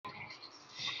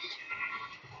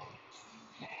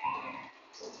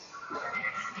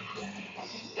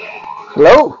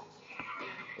Hello,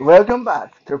 welcome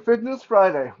back to Fitness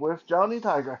Friday with Johnny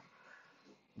Tiger.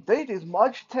 Date is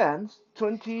March 10th,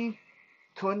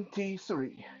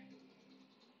 2023.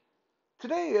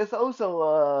 Today is also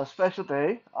a special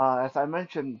day, as I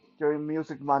mentioned during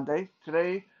Music Monday.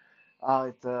 Today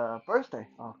it's a birthday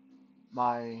of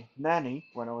my nanny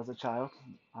when I was a child,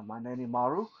 my nanny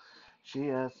Maru. She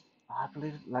is, I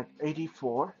believe, like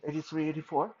 84, 83,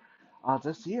 84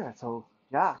 this year. So,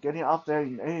 yeah, getting up there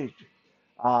in age.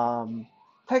 Um,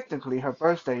 Technically, her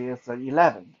birthday is the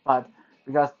 11th, but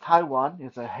because Taiwan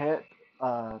is ahead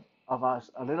of us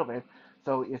a little bit,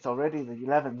 so it's already the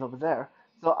 11th over there.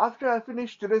 So after I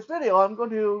finish today's video, I'm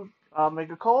going to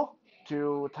make a call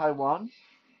to Taiwan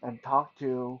and talk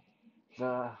to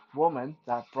the woman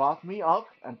that brought me up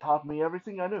and taught me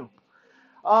everything I knew.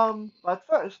 But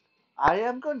first, I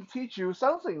am going to teach you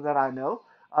something that I know.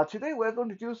 Today we're going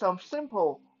to do some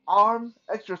simple arm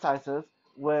exercises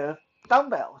with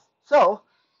dumbbells. So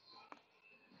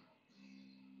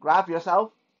grab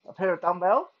yourself a pair of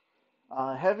dumbbells,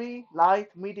 heavy, light,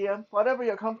 medium, whatever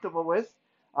you're comfortable with.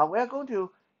 We're going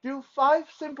to do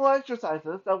 5 simple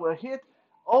exercises that will hit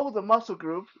all the muscle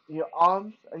groups in your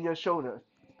arms and your shoulders.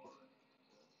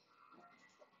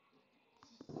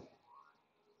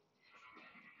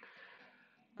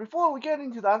 Before we get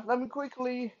into that, let me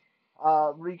quickly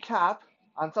recap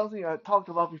on something I talked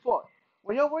about before.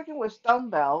 When you're working with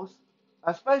dumbbells,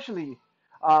 especially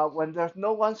when there's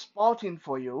no one spotting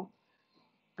for you,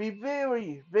 be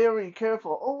very, very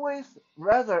careful. Always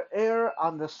rather err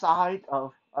on the side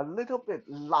of a little bit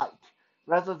light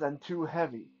rather than too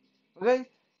heavy. Okay?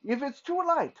 If it's too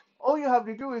light, all you have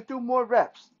to do is do more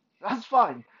reps. That's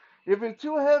fine. If it's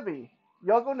too heavy,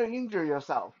 you're going to injure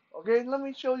yourself. Okay? Let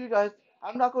me show you guys.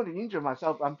 I'm not going to injure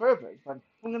myself on purpose, but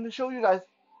I'm going to show you guys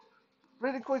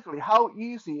really quickly how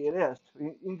easy it is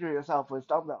to injure yourself with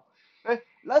dumbbell. Okay?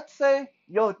 Let's say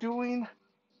you're doing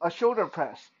a shoulder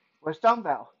press with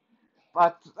dumbbell.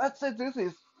 But let's say this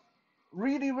is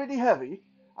really, really heavy,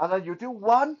 and then you do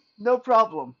one, no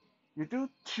problem. You do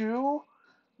two,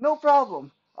 no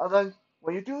problem. And then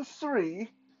when you do three,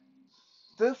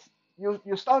 this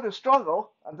you start to struggle,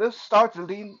 and this start to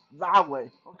lean that way.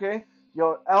 Okay,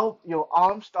 your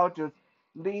arms start to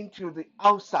lean to the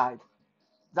outside.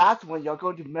 That's when you're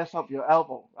going to mess up your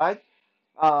elbow, right?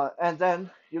 And then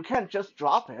you can't just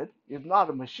drop it. It's not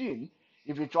a machine.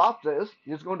 If you drop this,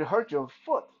 it's going to hurt your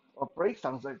foot or break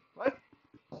something, right?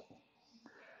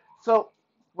 So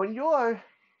when you are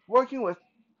working with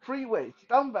free weights,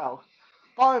 dumbbell,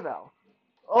 barbell,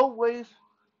 always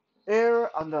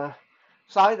err on the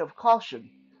side of caution.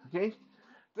 Okay,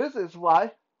 this is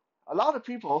why a lot of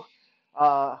people,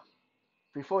 uh,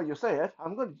 before you say it,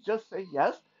 I'm going to just say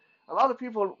yes. A lot of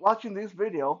people watching this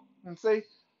video and say,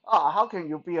 how can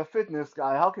you be a fitness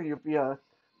guy? How can you be a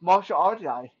martial art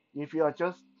guy if you are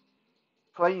just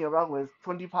playing around with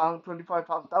 20 pound,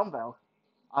 25-pound dumbbell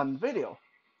on video?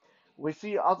 We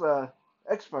see other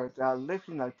experts that are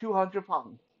lifting like 200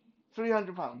 pounds,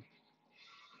 300 pounds.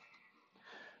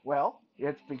 Well,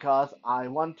 it's because I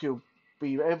want to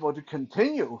be able to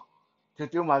continue to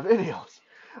do my videos.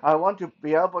 I want to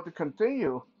be able to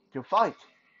continue to fight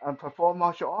and perform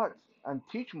martial arts and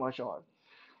teach martial arts.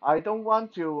 I don't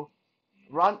want to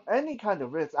run any kind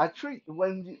of risk.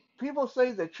 When people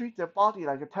say they treat their body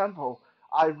like a temple,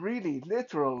 I really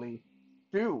literally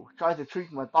do try to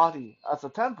treat my body as a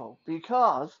temple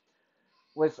because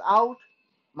without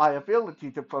my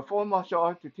ability to perform martial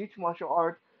art, to teach martial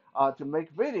art, to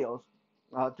make videos,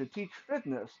 to teach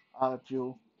fitness,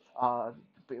 to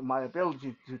my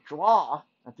ability to draw,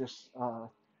 and to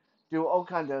do all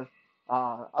kinds of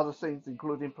other things,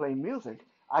 including playing music,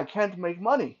 I can't make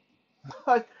money.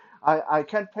 I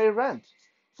can't pay rent.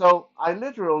 So I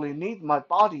literally need my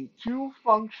body to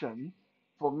function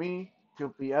for me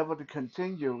to be able to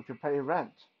continue to pay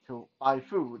rent, to buy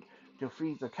food, to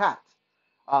feed the cat.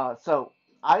 So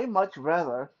I much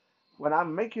rather, when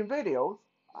I'm making videos,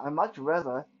 I much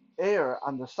rather err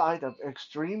on the side of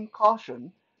extreme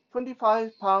caution.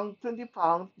 25 pounds, 20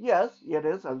 pounds, yes, it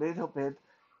is a little bit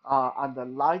on the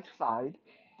light side,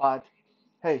 but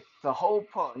hey, the whole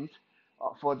point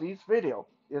for this video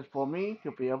is for me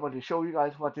to be able to show you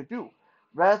guys what to do,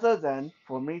 rather than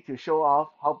for me to show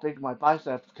off how big my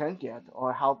biceps can get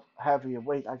or how heavy a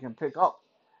weight I can pick up.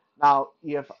 Now,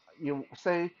 if you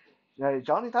say, hey,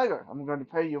 Johnny Tiger, I'm going to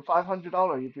pay you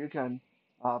 $500 if you can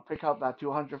pick up that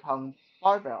 200-pound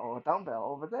barbell or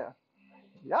dumbbell over there.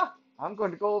 Yeah, I'm going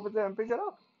to go over there and pick it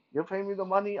up. You pay me the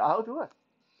money, I'll do it.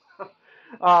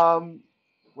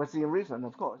 Within reason,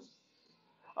 of course.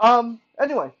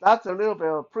 Anyway, that's a little bit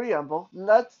of preamble.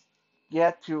 Let's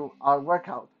get to our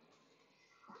workout.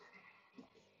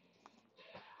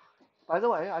 by the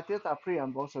way, I did that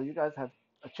preamble so you guys have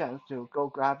a chance to go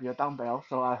grab your dumbbell.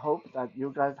 So I hope that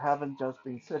you guys haven't just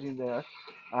been sitting there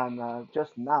and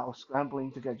just now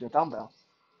scrambling to get your dumbbell,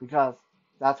 because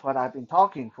that's what I've been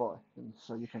talking for. And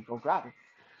so you can go grab it.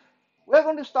 We're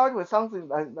going to start with something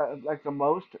like the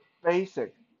most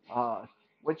basic, uh,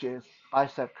 which is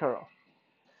bicep curl.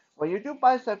 When you do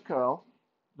bicep curl,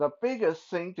 the biggest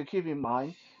thing to keep in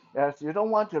mind is you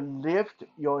don't want to lift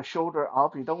your shoulder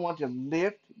up. You don't want to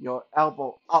lift your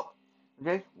elbow up.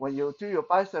 Okay? When you do your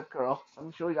bicep curl, let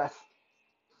me show you guys.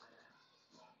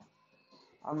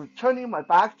 I'm turning my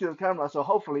back to the camera so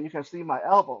hopefully you can see my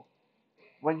elbow.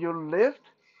 When you lift,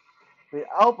 the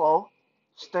elbow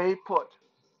stay put.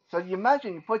 So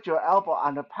imagine you put your elbow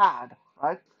on a pad,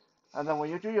 right? And then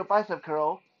when you do your bicep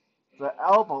curl, the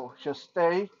elbow should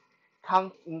stay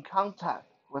in contact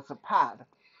with the pad.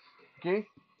 Okay?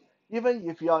 Even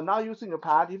if you are not using a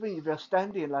pad, even if you're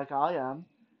standing like I am,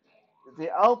 the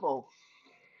elbow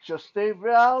should stay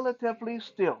relatively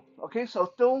still. Okay,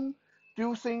 so don't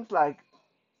do things like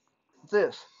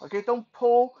this. Okay, don't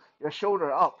pull your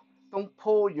shoulder up. Don't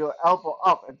pull your elbow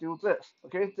up and do this.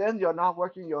 Okay, then you're not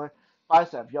working your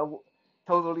bicep. You're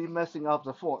totally messing up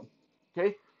the form.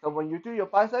 Okay, so when you do your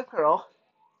bicep curl,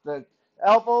 the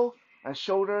elbow and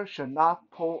shoulder should not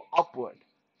pull upward.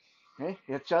 Okay,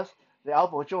 it's just the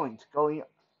elbow joint going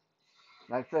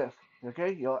like this.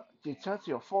 Okay, it's just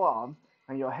your forearm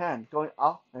and your hand going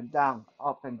up and down,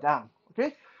 up and down.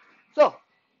 Okay, so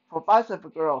for bicep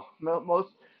curl,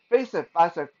 most basic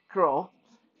bicep curl,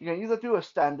 you can either do a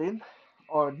standing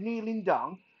or kneeling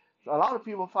down. So a lot of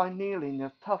people find kneeling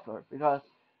is tougher because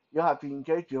you have to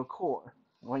engage your core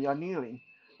when you're kneeling.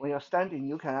 When you're standing,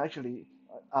 you can actually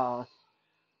uh,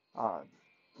 uh,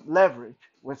 leverage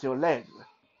with your legs.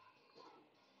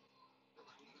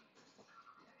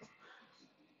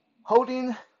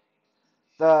 Holding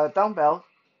the dumbbell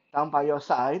down by your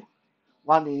side,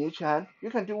 one in each hand.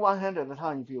 You can do one hand at a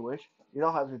time if you wish. You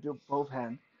don't have to do both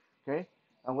hands. Okay?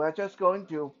 And we're just going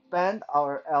to bend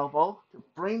our elbow to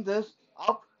bring this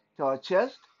up to our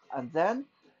chest and then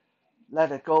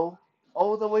let it go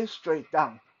all the way straight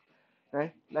down.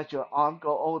 Okay? Let your arm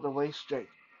go all the way straight.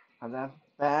 And then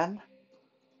bend.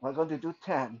 We're going to do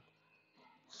 10,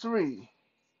 3,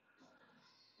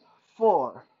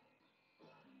 4,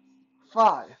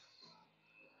 5,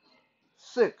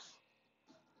 6,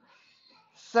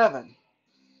 7,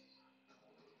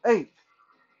 8,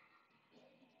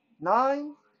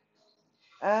 9,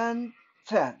 and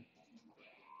 10.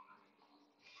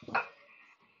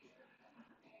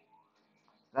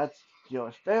 That's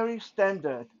your very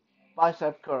standard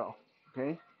bicep curl.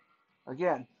 Okay?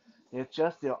 Again, it's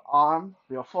just your arm,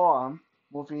 your forearm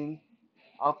moving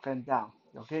up and down.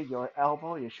 Okay? Your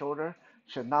elbow, your shoulder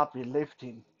should not be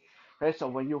lifting. Okay? So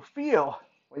when you feel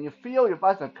your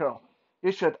bicep curl,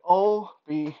 it should all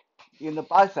be in the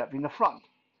bicep, in the front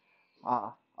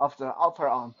of the upper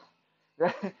arm.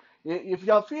 If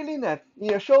you're feeling it in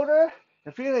your shoulder,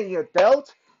 you're feeling it in your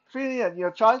delt, feeling it in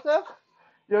your tricep,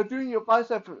 you're doing your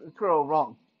bicep curl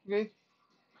wrong. Okay?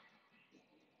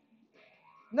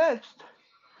 Next,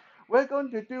 we're going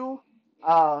to do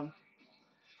um,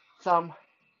 some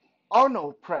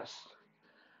Arnold press.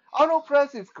 Arnold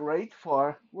press is great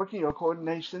for working your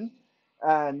coordination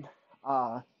and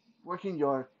uh, working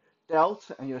your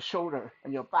delts and your shoulder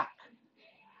and your back.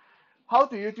 How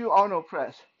do you do Arnold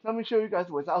press? Let me show you guys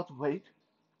without weight.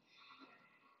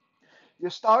 You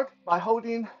start by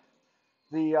holding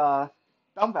the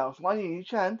dumbbells, one in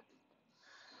each hand,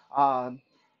 uh,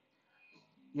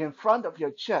 in front of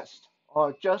your chest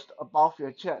or just above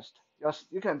your chest.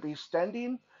 You can be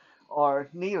standing or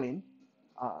kneeling.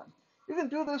 Uh, you can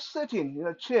do this sitting in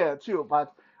a chair too,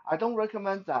 but I don't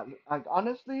recommend that. Like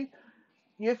honestly,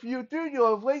 if you do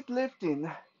your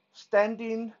weightlifting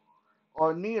standing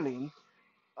or kneeling,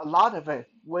 a lot of it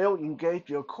will engage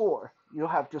your core. You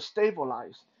have to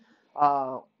stabilize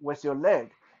with your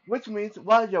leg, which means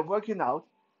while you're working out,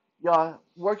 you're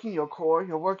working your core,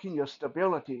 you're working your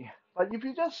stability. But if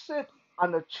you just sit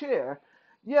on a chair,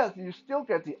 yes, you still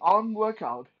get the arm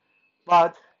workout,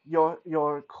 but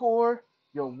your core,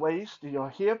 your waist, your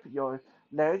hip, your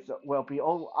legs will be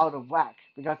all out of whack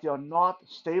because you're not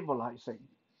stabilizing.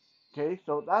 Okay,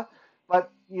 so that.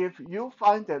 But if you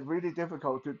find it really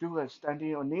difficult to do it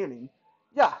standing or kneeling,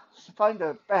 yeah, find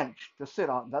a bench to sit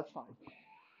on. That's fine.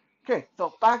 Okay,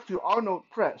 so back to Arnold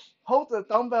press. Hold the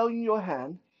dumbbell in your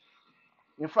hand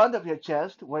in front of your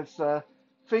chest with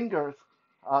fingers,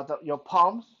 your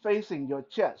palms facing your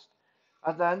chest.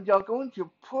 And then you're going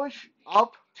to push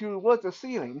up towards the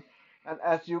ceiling. And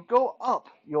as you go up,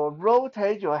 you'll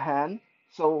rotate your hand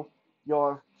so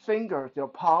your finger, your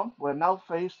palm, will now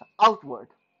face outward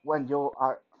when you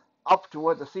are up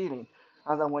toward the ceiling.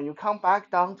 And then when you come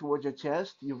back down towards your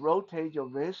chest, you rotate your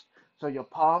wrist so your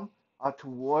palm are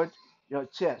toward your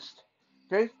chest.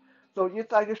 Okay? So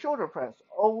it's like a shoulder press.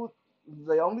 Oh,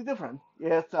 the only difference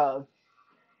is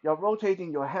you're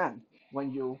rotating your hand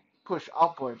when you push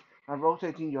upward and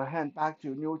rotating your hand back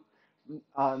to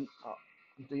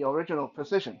the original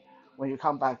position when you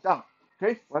come back down.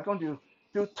 Okay, we're going to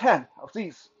do 10 of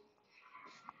these.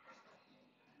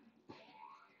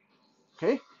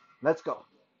 Okay, let's go.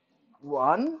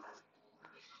 1,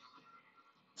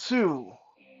 2,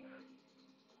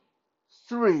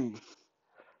 3,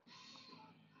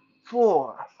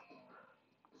 4,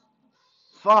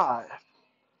 5,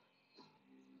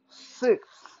 6,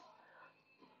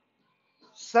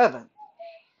 7,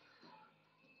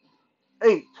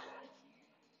 8,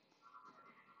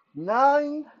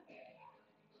 9,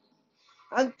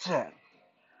 and 10.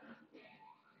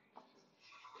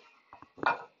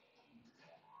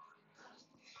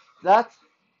 That's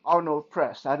Arnold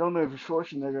press. I don't know if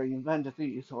Schwarzenegger invented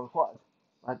these or what,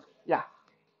 but yeah.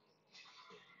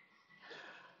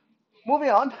 Moving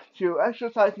on to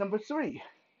exercise number 3.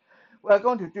 We're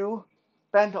going to do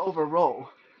bent over row.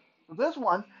 So this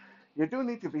one, you do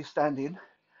need to be standing,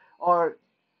 or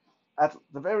at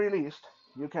the very least,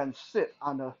 you can sit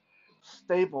on a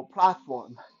stable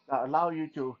platform that allow you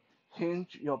to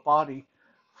hinge your body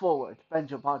forward, bend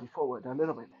your body forward a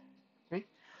little bit. Okay.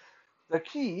 The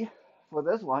key for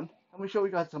this one, let me show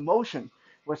you guys the motion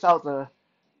without the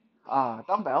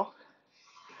dumbbell.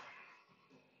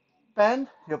 Bend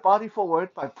your body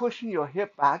forward by pushing your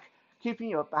hip back, keeping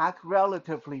your back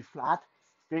relatively flat.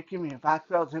 Okay, keeping your back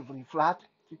relatively flat.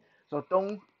 So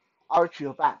don't arch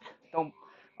your back. Don't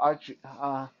arch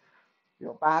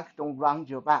your back. Don't round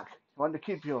your back. You want to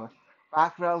keep your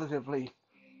back relatively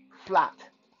flat.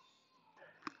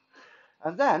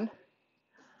 And then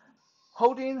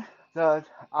holding the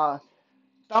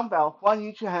dumbbell one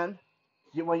each hand,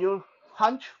 when you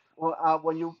hunch,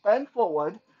 when you bend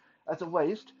forward at the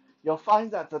waist, you'll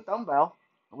find that the dumbbell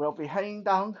will be hanging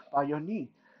down by your knee.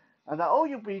 And then all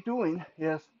you'll be doing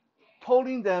is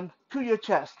pulling them to your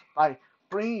chest by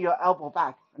bringing your elbow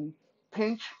back and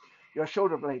pinch your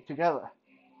shoulder blade together.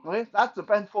 Okay, that's the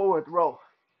bend forward row.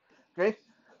 Okay,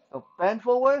 so bend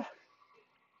forward,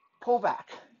 pull back,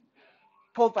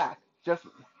 just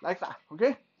like that.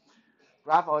 Okay,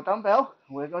 grab our dumbbell.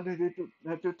 We're going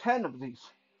to do 10 of these.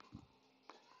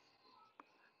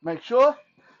 Make sure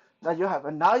that you have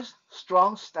a nice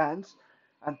strong stance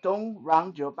and don't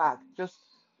round your back. Just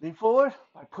lean forward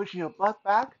by pushing your butt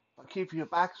back, but keep your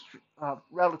back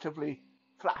relatively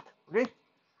flat. Okay?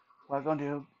 We're going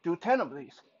to do 10 of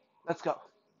these. Let's go.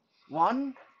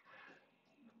 1,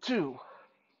 2,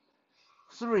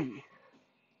 3,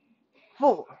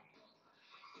 4,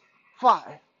 5,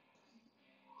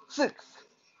 6,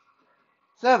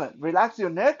 7. Relax your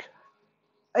neck.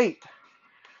 8,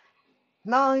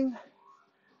 9,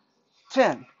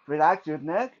 10. Relax your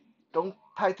neck. Don't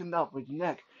tighten up with your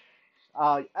neck.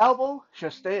 Elbow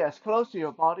should stay as close to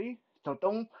your body, so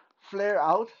don't flare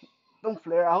out. Don't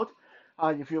flare out.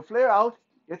 If you flare out,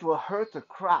 it will hurt the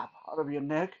crap out of your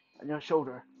neck and your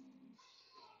shoulder.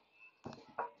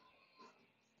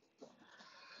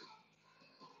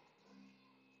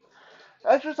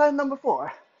 Exercise number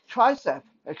 4, tricep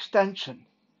extension.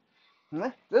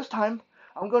 This time,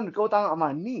 I'm going to go down on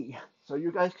my knee so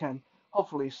you guys can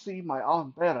hopefully see my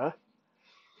arm better.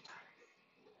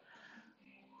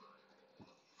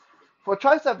 For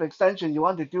tricep extension, you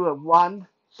want to do it one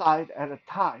side at a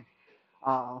time,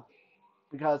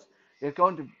 because you're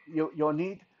going to you'll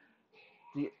need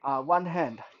the one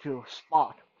hand to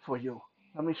spot for you.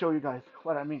 Let me show you guys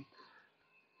what I mean.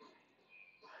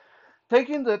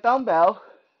 Taking the dumbbell,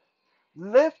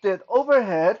 lift it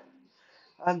overhead,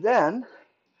 and then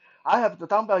I have the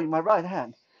dumbbell in my right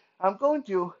hand. I'm going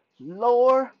to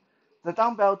lower the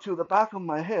dumbbell to the back of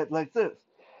my head like this,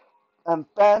 and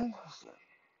bend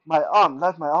my arm.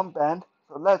 Let my arm bend.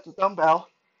 So let the dumbbell,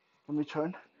 let me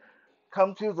turn,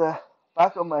 come to the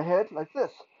back of my head like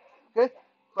this. Okay,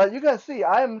 but you can see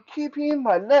I am keeping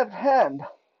my left hand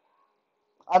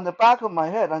on the back of my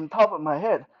head, on top of my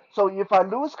head. So if I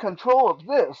lose control of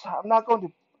this, I'm not going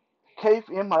to cave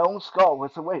in my own skull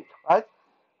with the weight, right?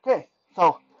 Okay,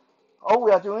 so all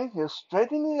we are doing is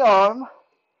straighten the arm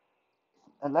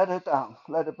and let it down,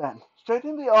 let it bend.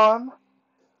 Straighten the arm,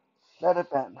 let it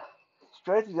bend.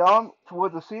 Straighten the arm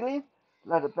toward the ceiling,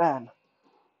 let it bend.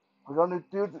 We're going to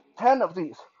do 10 of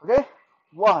these, okay?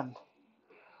 1,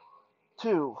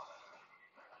 2,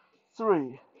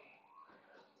 3,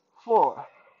 4,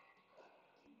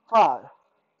 5,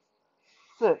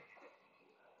 6,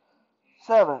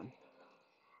 7,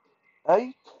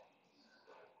 8,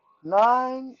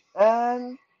 9,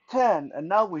 and 10. And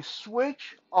now we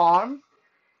switch arm,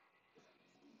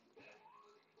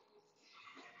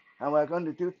 and we're going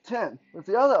to do 10 with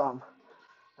the other arm.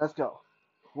 Let's go.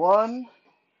 1,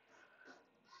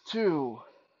 2,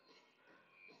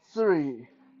 3,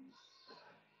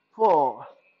 4,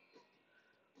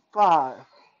 5,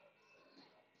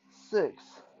 6,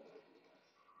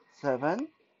 7,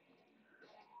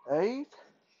 8,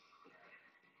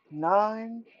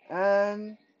 9,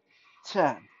 and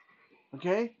 10.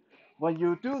 Okay? When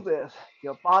you do this,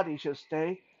 your body should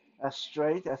stay as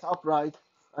straight, as upright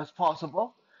as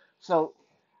possible. So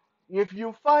if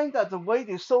you find that the weight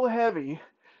is so heavy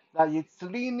that it's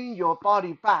leaning your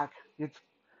body back, it's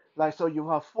like so you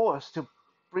are forced to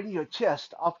bring your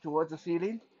chest up towards the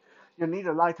ceiling, you need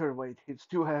a lighter weight. It's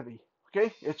too heavy.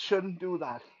 Okay? It shouldn't do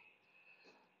that.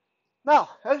 Now,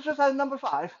 exercise number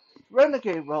 5,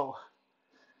 renegade row.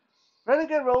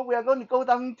 Renegade row, we are going to go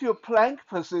down into a plank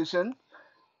position.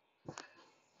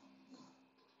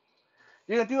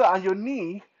 You can do it on your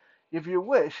knee if you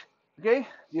wish. Okay?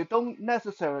 You don't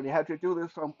necessarily have to do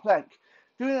this from plank.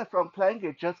 Doing it from plank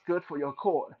is just good for your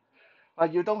core,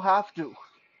 but you don't have to.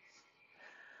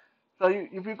 So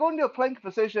if you go into a plank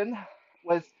position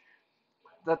with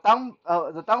the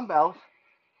dumbbells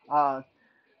uh,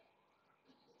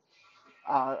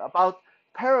 about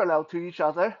parallel to each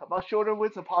other, about shoulder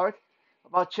width apart,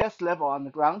 about chest level on the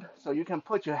ground, so you can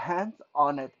put your hands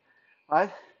on it,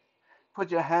 right? Put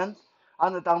your hands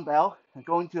on the dumbbell and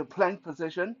go into a plank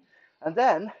position, and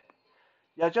then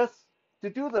just to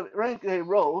do the renegade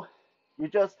row, you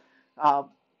just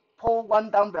pull one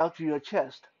dumbbell to your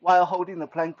chest while holding the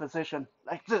plank position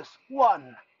like this.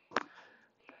 1,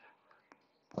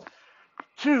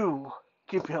 2,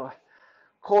 keep your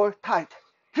core tight.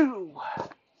 2,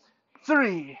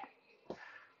 3,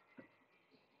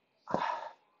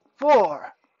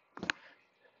 4,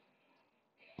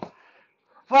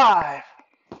 5,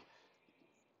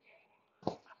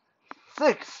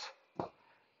 6,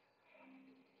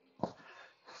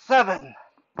 7,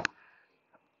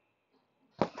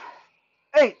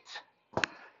 8,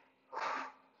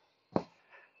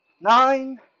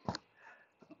 9,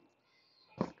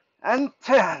 and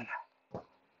 10.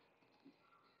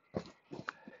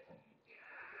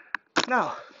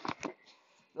 Now,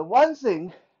 the one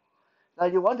thing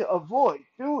that you want to avoid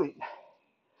doing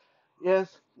is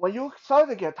when you start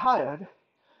to get tired,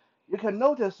 you can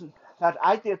notice that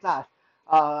I did that.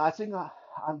 I think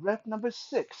on rep number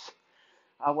 6,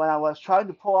 when I was trying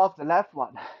to pull off the left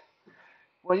one.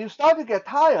 When you start to get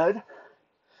tired,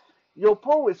 you'll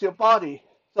pull with your body.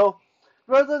 So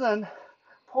rather than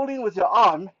pulling with your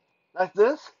arm like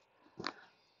this,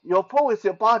 you'll pull with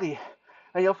your body,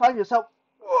 and you'll find yourself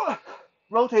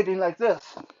rotating like this.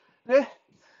 Okay?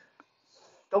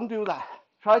 Don't do that.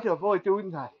 Try to avoid doing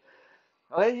that.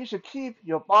 Okay? You should keep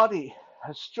your body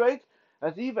as straight,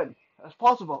 as even as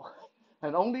possible,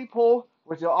 and only pull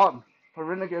with your arm for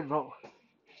renegade row.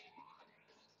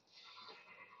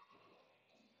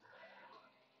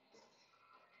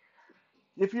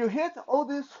 If you hit all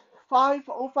these 5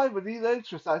 of these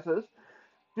exercises,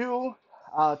 do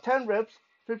 10 reps,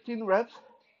 15 reps,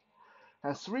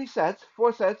 and 3 sets,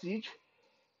 4 sets each.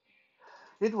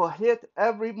 It will hit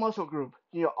every muscle group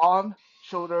in your arm,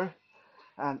 shoulder,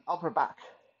 and upper back.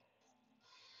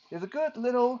 It's a good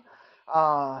little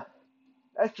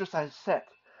exercise set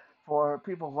for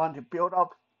people who want to build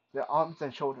up their arms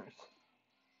and shoulders.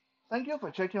 Thank you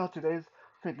for checking out today's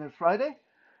Fitness Friday.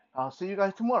 I'll see you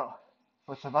guys tomorrow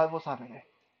for Survival Saturday.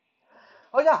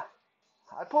 Oh yeah,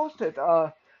 I posted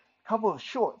a couple of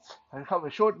shorts, a couple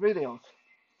of short videos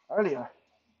earlier.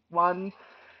 One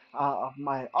of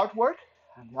my artwork,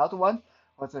 and the other one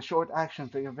was a short action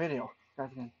figure video. You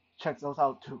guys can check those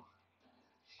out too.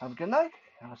 Have a good night,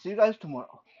 and I'll see you guys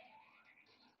tomorrow.